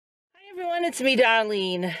everyone, it's me,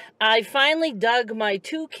 Darlene. I finally dug my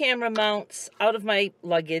 2 camera mounts out of my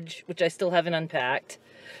luggage, which I still haven't unpacked.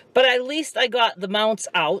 But at least I got the mounts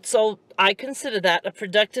out, so I consider that a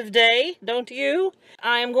productive day, don't you?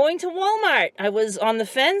 I am going to Walmart. I was on the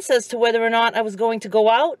fence as to whether or not I was going to go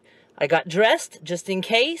out. I got dressed just in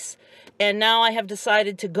case, and now I have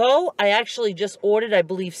decided to go. I actually just ordered, I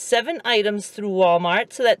believe, 7 items through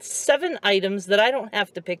Walmart, so that's 7 items that I don't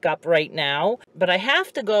have to pick up right now. But I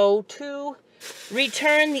have to go to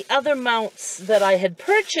return the other mounts that I had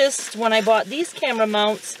purchased when I bought these camera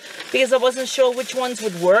mounts because I wasn't sure which ones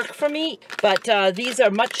would work for me. But these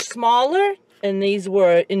are much smaller, and these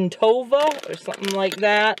were in Tova or something like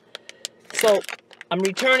that. So I'm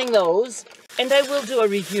returning those. And I will do a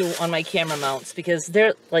review on my camera mounts because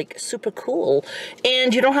they're like super cool.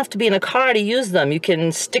 And you don't have to be in a car to use them. You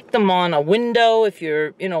can stick them on a window if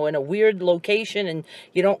you're, in a weird location and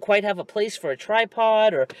you don't quite have a place for a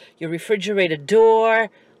tripod or your refrigerator door,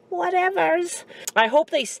 whatevers. I hope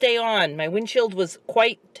they stay on. My windshield was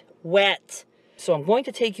quite wet. So I'm going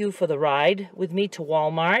to take you for the ride with me to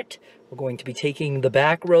Walmart. We're going to be taking the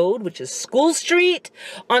back road, which is School Street,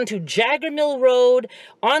 onto Jagger Mill Road,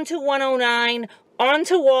 onto 109,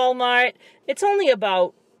 onto Walmart. It's only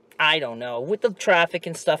about, I don't know, with the traffic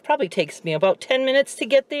and stuff, probably takes me about 10 minutes to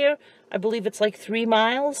get there. I believe it's like 3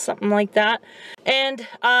 miles, something like that. And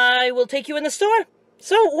I will take you in the store.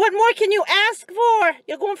 So what more can you ask for?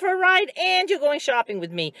 You're going for a ride and you're going shopping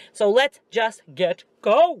with me. So let's just get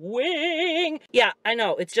going. Yeah, I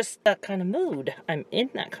know. It's just that kind of mood. I'm in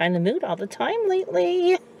that kind of mood all the time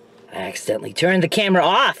lately. I accidentally turned the camera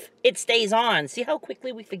off. It stays on. See how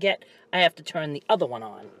quickly we forget I have to turn the other one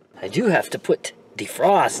on. I do have to put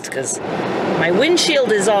defrost because my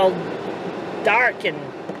windshield is all dark and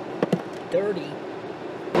dirty.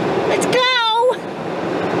 Let's go!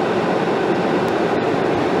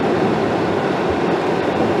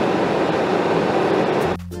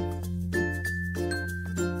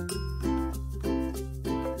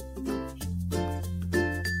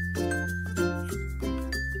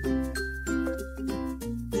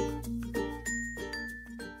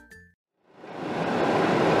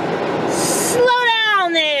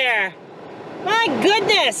 My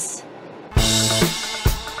goodness!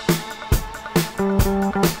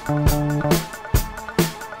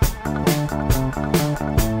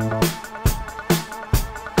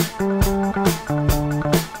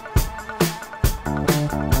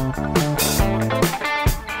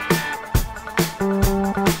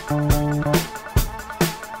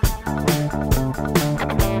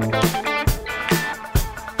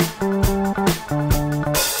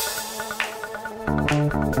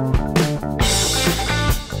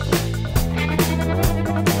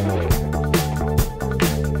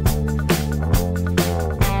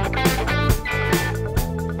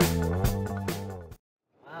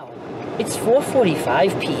 It's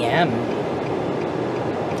 4:45 p.m.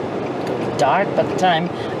 It'll be dark by the time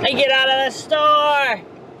I get out of the store.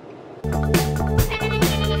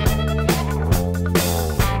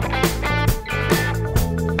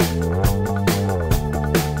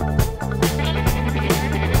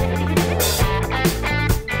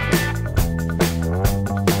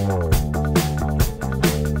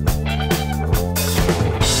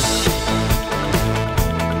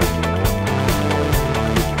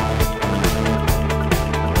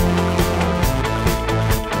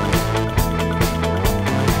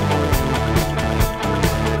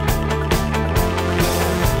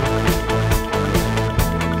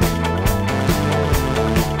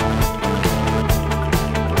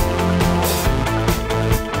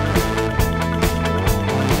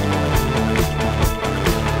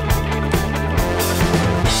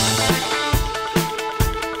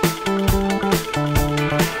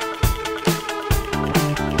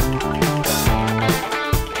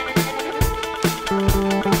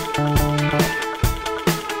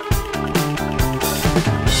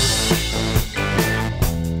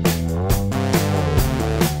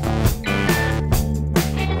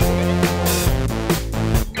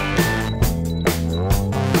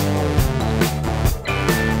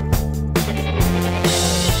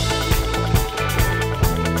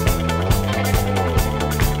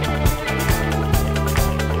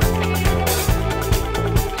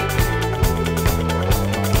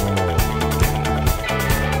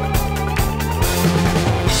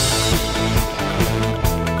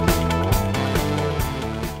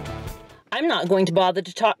 I'm not going to bother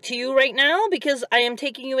to talk to you right now because I am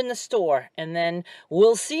taking you in the store, and then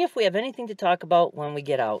we'll see if we have anything to talk about when we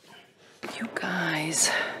get out. You guys,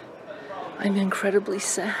 I'm incredibly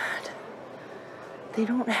sad. They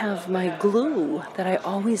don't have my glue that I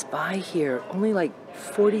always buy here. Only like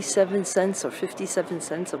 47 cents or 57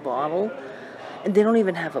 cents a bottle. And they don't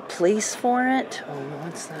even have a place for it. Oh,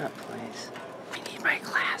 what's that place? I need my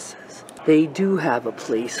glasses. They do have a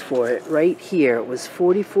place for it right here. It was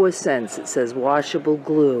 44 cents. It says washable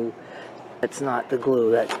glue. That's not the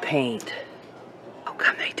glue, that's paint. How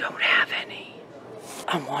come they don't have any?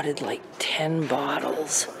 I wanted like 10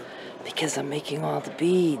 bottles because I'm making all the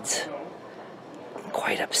beads.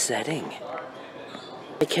 Quite upsetting.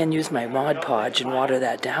 I can use my Mod Podge and water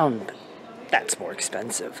that down, but that's more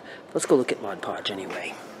expensive. Let's go look at Mod Podge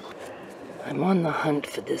anyway. I'm on the hunt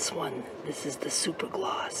for this one. This is the Super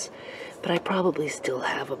Gloss, but I probably still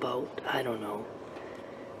have about, I don't know,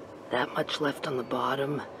 that much left on the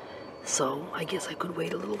bottom, so I guess I could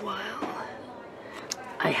wait a little while.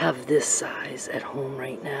 I have this size at home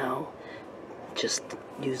right now. Just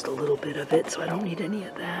used a little bit of it, so I don't need any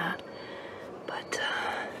of that. But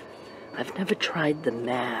I've never tried the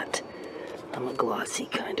matte. I'm a glossy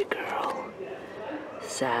kind of girl.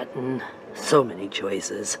 Satin, so many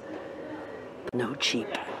choices. No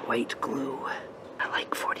cheap white glue. I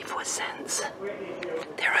like 44 cents.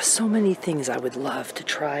 There are so many things I would love to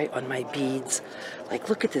try on my beads. Like,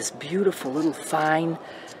 look at this beautiful little fine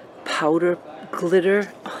powder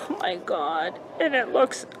glitter. Oh my God, and it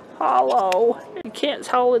looks hollow. You can't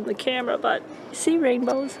tell in the camera, but you see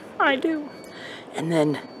rainbows? I do. And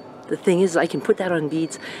then the thing is, I can put that on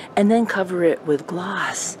beads and then cover it with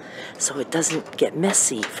gloss so it doesn't get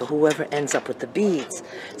messy for whoever ends up with the beads.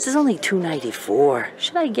 This is only $2.94.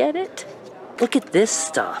 Should I get it? Look at this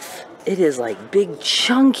stuff. It is like big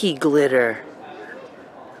chunky glitter.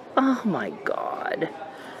 Oh my God.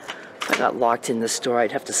 If I got locked in the store,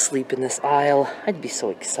 I'd have to sleep in this aisle. I'd be so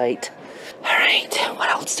excited. All right, what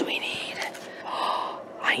else do we need? Oh,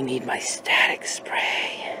 I need my static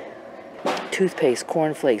spray. Toothpaste,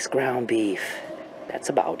 cornflakes, ground beef. That's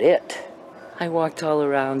about it. I walked all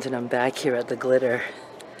around and I'm back here at the glitter.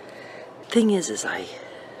 Thing is I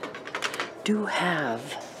do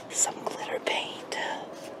have some glitter paint.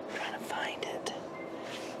 I'm trying to find it.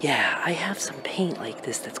 Yeah, I have some paint like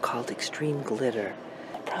this that's called Extreme Glitter.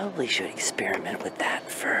 I probably should experiment with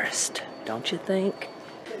that first, don't you think?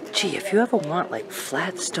 Gee, if you ever want like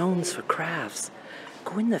flat stones for crafts,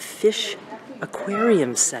 go in the Fish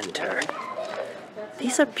Aquarium Center.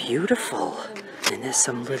 These are beautiful. And there's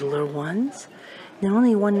some littler ones. They're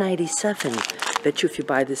only $1.97. Bet you if you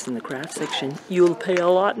buy this in the craft section, you'll pay a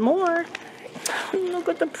lot more. Look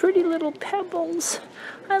at the pretty little pebbles.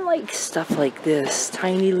 I like stuff like this.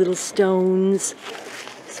 Tiny little stones.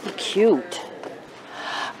 So cute.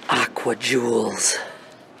 Aqua jewels.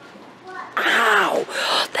 Ow!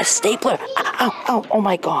 The stapler. Ow, ow, oh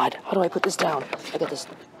my God. How do I put this down? I got this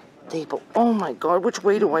staple. Oh my God, which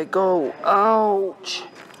way do I go? Ouch.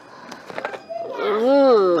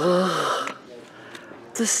 Ugh.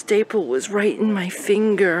 The staple was right in my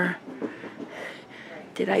finger.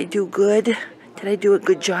 Did I do good? Did I do a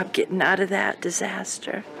good job getting out of that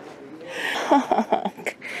disaster?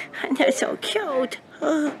 They're so cute.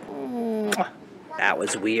 That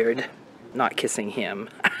was weird. Not kissing him.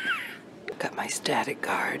 Got my static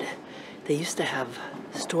guard. They used to have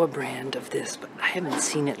store brand of this, but I haven't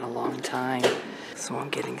seen it in a long time. So I'm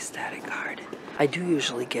getting static guard. I do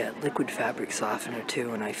usually get liquid fabric softener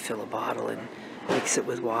too, and I fill a bottle and mix it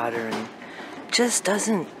with water, and it just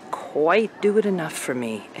doesn't quite do it enough for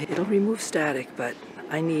me. It'll remove static, but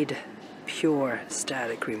I need pure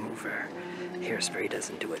static remover. Hairspray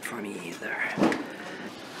doesn't do it for me either.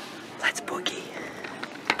 Let's boogie.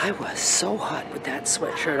 I was so hot with that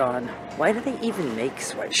sweatshirt on. Why do they even make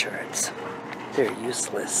sweatshirts? They're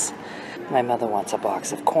useless. My mother wants a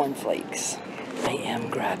box of cornflakes. I am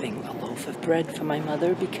grabbing a loaf of bread for my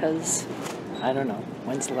mother because, I don't know,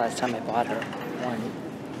 when's the last time I bought her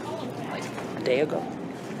one? Like a day ago?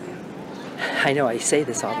 I know I say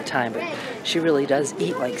this all the time, but she really does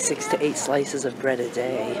eat like 6 to 8 slices of bread a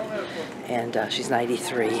day, and she's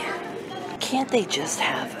 93. Can't they just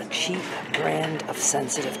have a cheap brand of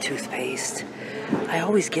sensitive toothpaste? I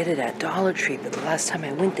always get it at Dollar Tree, but the last time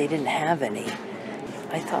I went, they didn't have any.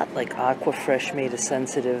 I thought like Aquafresh made a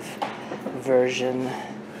sensitive version.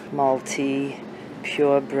 Multi,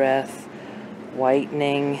 Pure Breath,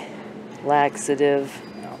 whitening, laxative.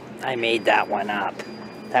 No, I made that one up.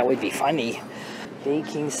 That would be funny.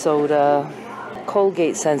 Baking soda,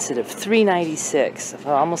 Colgate sensitive, $3.96,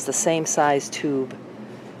 almost the same size tube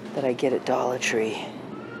that I get at Dollar Tree.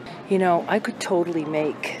 You know, I could totally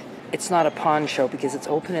make, it's not a poncho because it's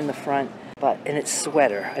open in the front, and it's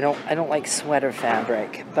sweater. I don't like sweater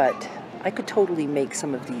fabric, but I could totally make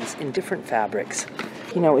some of these in different fabrics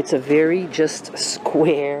You know, it's a very just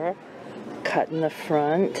square cut in the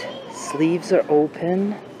front. Sleeves are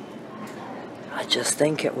open. I just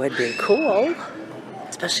think it would be cool,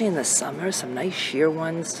 especially in the summer. Some nice sheer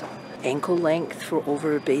ones, ankle length for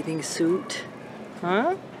over a bathing suit.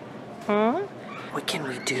 Huh? Huh? What can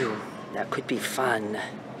we do that could be fun?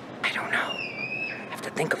 I don't know. I have to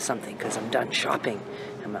think of something because I'm done shopping.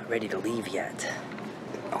 I'm not ready to leave yet.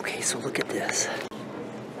 Okay, so look at this.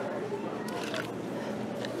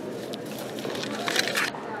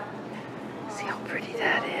 See how pretty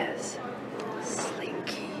that is?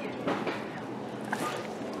 Slinky.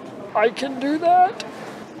 I can do that.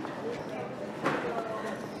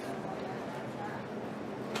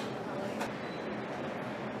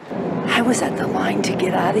 I was at the line to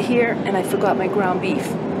get out of here and I forgot my ground beef.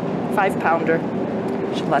 5-pounder.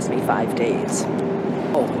 Should last me 5 days.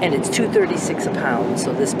 Oh, and it's $2.36 a pound,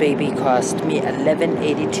 so this baby cost me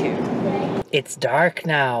 $11.82. It's dark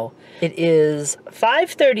now. It is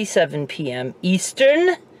 5:37 p.m.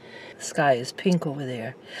 Eastern. The sky is pink over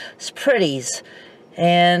there. It's pretties.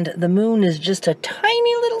 And the moon is just a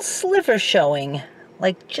tiny little sliver showing.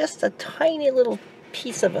 Like just a tiny little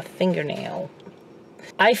piece of a fingernail.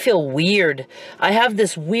 I feel weird. I have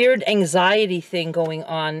this weird anxiety thing going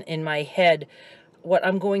on in my head. What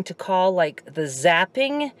I'm going to call like the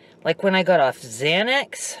zapping. Like when I got off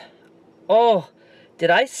Xanax. Oh,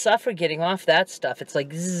 did I suffer getting off that stuff? It's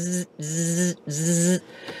like zzz, zzz, zzz.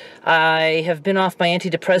 I have been off my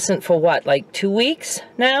antidepressant for what, like 2 weeks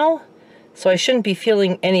now? So I shouldn't be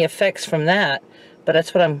feeling any effects from that. But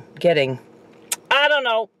that's what I'm getting. I don't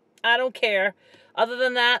know. I don't care. Other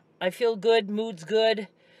than that, I feel good. Mood's good.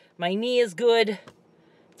 My knee is good.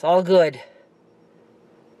 It's all good.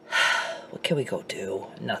 What can we go do?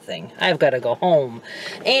 Nothing. I've got to go home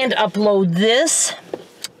and upload this.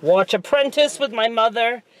 Watch Apprentice with my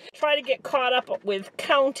mother. Try to get caught up with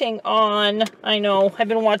Counting On. I know. I've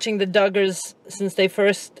been watching the Duggars since they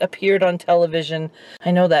first appeared on television.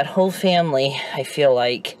 I know that whole family, I feel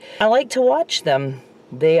like. I like to watch them.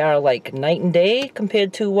 They are like night and day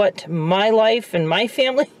compared to what my life and my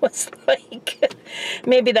family was like.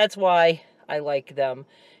 Maybe that's why I like them.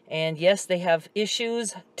 And yes, they have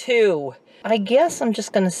issues too. I guess I'm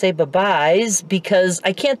just going to say bye-byes because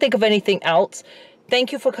I can't think of anything else.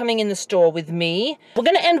 Thank you for coming in the store with me. We're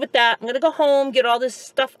going to end with that. I'm going to go home, get all this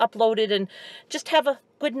stuff uploaded, and just have a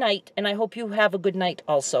good night. And I hope you have a good night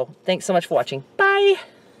also. Thanks so much for watching. Bye.